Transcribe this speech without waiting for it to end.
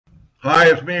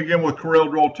Hi, it's me again with Corel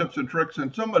Draw Tips and Tricks,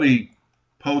 and somebody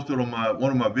posted on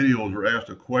one of my videos or asked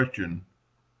a question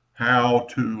how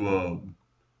to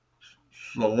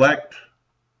select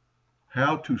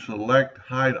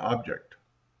hide object.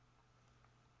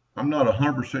 I'm not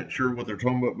 100% sure what they're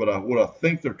talking about, but what I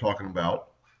think they're talking about.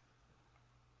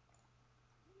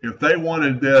 If they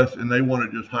wanted this and they want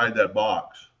to just hide that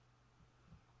box,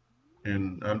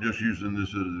 and I'm just using this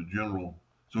as a general.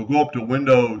 So go up to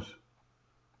Windows,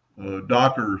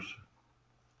 Docker's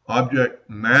Object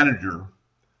Manager,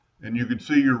 and you can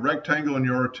see your rectangle and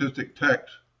your artistic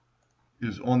text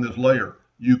is on this layer.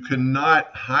 You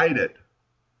cannot hide it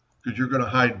because you're going to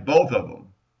hide both of them.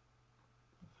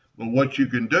 But what you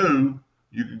can do,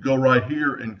 you can go right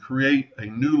here and create a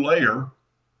new layer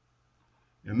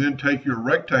and then take your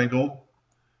rectangle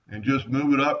and just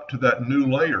move it up to that new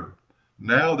layer.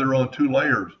 Now they're on two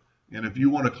layers. And if you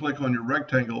want to click on your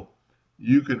rectangle,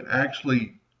 you can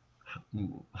actually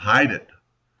hide it.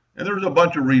 And there's a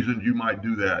bunch of reasons you might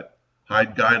do that.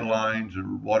 Hide guidelines or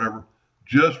whatever.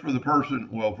 Just for the person,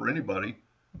 well, for anybody,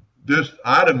 this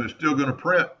item is still going to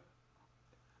print.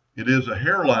 It is a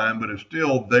hairline, but it's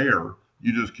still there.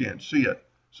 You just can't see it.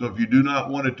 So if you do not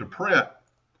want it to print,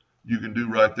 you can do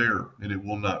right there, and it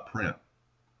will not print.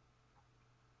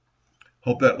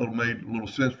 Hope that made a little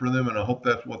sense for them, and I hope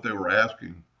that's what they were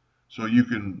asking. So you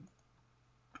can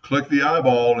click the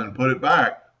eyeball and put it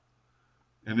back,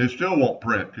 and it still won't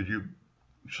print because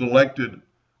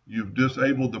you've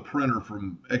disabled the printer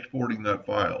from exporting that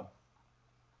file.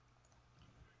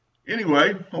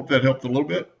 Anyway, hope that helped a little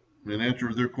bit and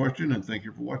answers their question, and thank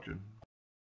you for watching.